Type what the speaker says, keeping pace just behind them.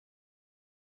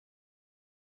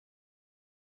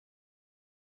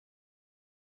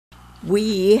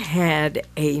We had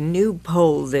a new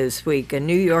poll this week, a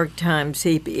New York Times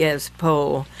CBS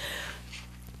poll,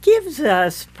 gives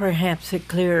us perhaps a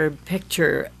clearer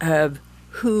picture of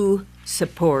who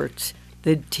supports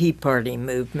the Tea Party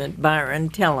movement. Byron,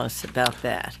 tell us about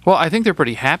that. Well, I think they're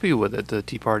pretty happy with it, the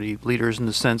Tea Party leaders, in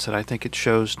the sense that I think it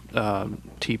shows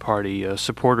Tea Party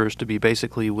supporters to be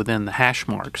basically within the hash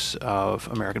marks of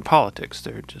American politics.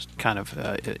 They're just kind of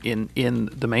in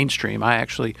the mainstream. I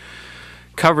actually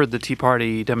covered the Tea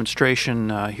Party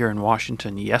demonstration here in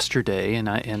Washington yesterday,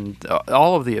 and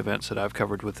all of the events that I've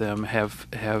covered with them have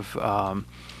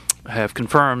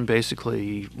confirmed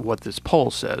basically what this poll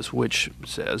says, which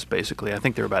says basically I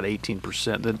think they're about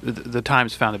 18%. The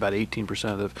Times found about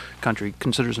 18% of the country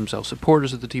considers themselves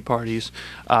supporters of the Tea Parties.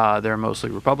 They're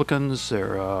mostly Republicans.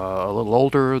 They're a little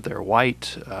older. They're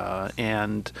white,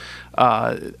 and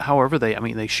however,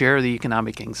 they share the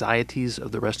economic anxieties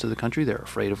of the rest of the country. They're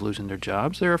afraid of losing their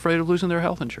jobs. They're afraid of losing their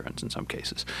health insurance in some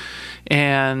cases,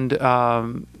 and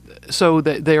so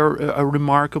they are a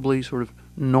remarkably sort of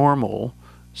normal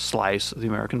slice of the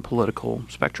American political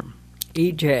spectrum.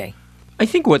 E.J. I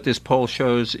think what this poll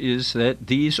shows is that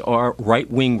these are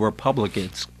right-wing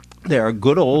Republicans. They are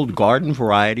good old garden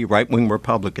variety right-wing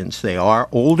Republicans. They are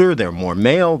older, they're more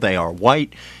male, they are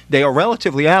white, they are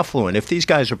relatively affluent. If these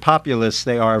guys are populists,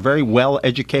 they are very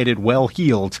well-educated,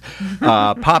 well-heeled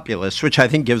populists, which I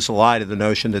think gives a lie to the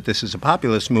notion that this is a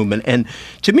populist movement. And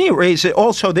to me, it raises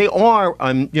also they are,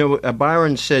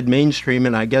 Byron said mainstream,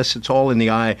 and I guess it's all in the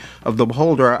eye of the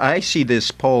beholder. I see this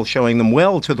poll showing them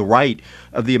well to the right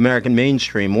of the American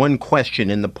mainstream. One question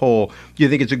in the poll: do you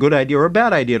think it's a good idea or a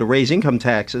bad idea to raise income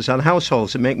taxes on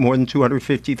households that make more than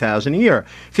 $250,000 a year?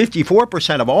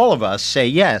 54% of all of us say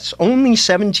yes. Only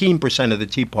 17% of the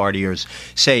Tea Partiers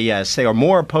say yes. They are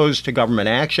more opposed to government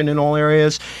action in all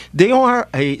areas. They are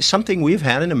something we've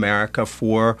had in America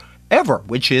for ever,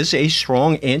 which is a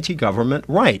strong anti-government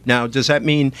right. Now, does that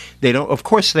mean they don't? Of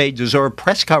course, they deserve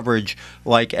press coverage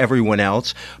like everyone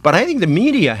else, but I think the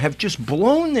media have just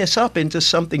blown this up into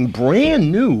something brand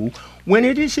new when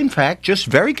it is, in fact, just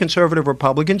very conservative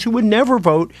Republicans who would never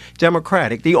vote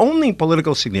Democratic. The only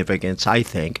political significance, I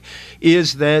think,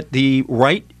 is that the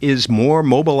right is more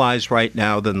mobilized right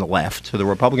now than the left. So the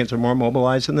Republicans are more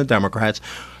mobilized than the Democrats.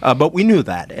 But we knew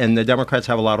that, and the Democrats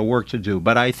have a lot of work to do.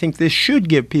 But I think this should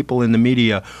give people in the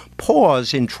media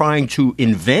pause in trying to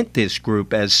invent this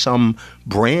group as some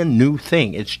brand new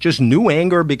thing. It's just new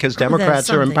anger because Democrats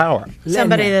are in power.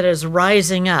 Somebody that is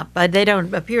rising up. They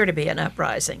don't appear to be an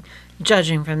uprising,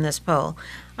 judging from this poll.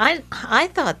 I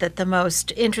thought that the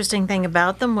most interesting thing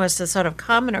about them was the sort of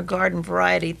common or garden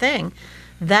variety thing,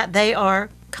 that they are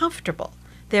comfortable.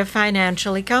 They're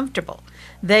financially comfortable.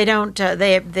 They don't.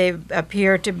 They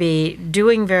appear to be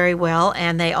doing very well,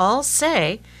 and they all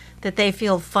say that they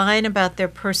feel fine about their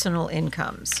personal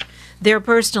incomes. Their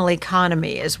personal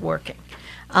economy is working,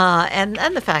 and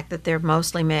the fact that they're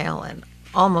mostly male and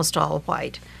almost all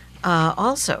white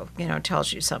also,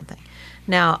 tells you something.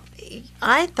 Now,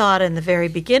 I thought in the very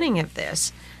beginning of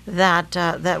this that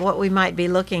what we might be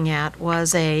looking at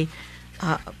was had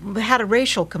a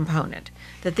racial component,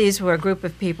 that these were a group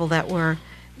of people that were,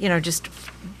 just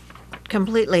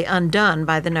completely undone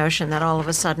by the notion that all of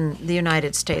a sudden the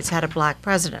United States had a black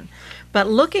president. But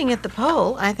looking at the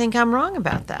poll, I think I'm wrong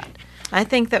about that. I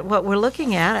think that what we're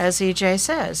looking at, as E.J.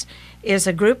 says, is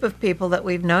a group of people that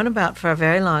we've known about for a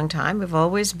very long time, who've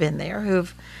always been there, who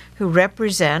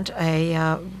represent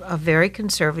a very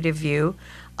conservative view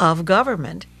of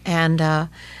government, and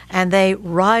they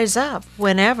rise up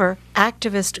whenever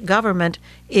activist government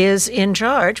is in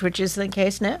charge, which is the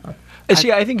case now.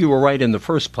 See, I think you were right in the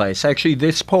first place. Actually,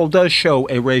 this poll does show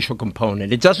a racial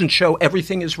component. It doesn't show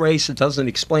everything is race. It doesn't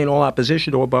explain all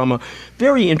opposition to Obama.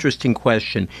 Very interesting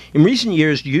question. In recent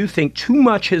years, do you think too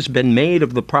much has been made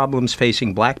of the problems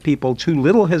facing black people, too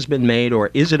little has been made,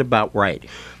 or is it about right?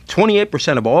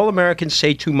 28% of all Americans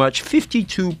say too much.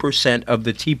 52% of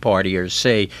the Tea Partiers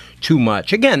say too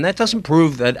much. Again, that doesn't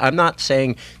prove that I'm not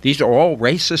saying these are all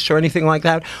racists or anything like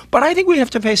that, but I think we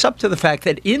have to face up to the fact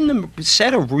that in the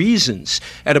set of reasons,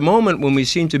 at a moment when we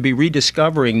seem to be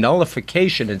rediscovering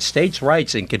nullification and states'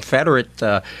 rights and Confederate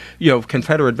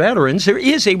veterans, there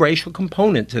is a racial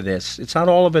component to this. It's not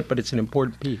all of it, but it's an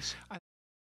important piece.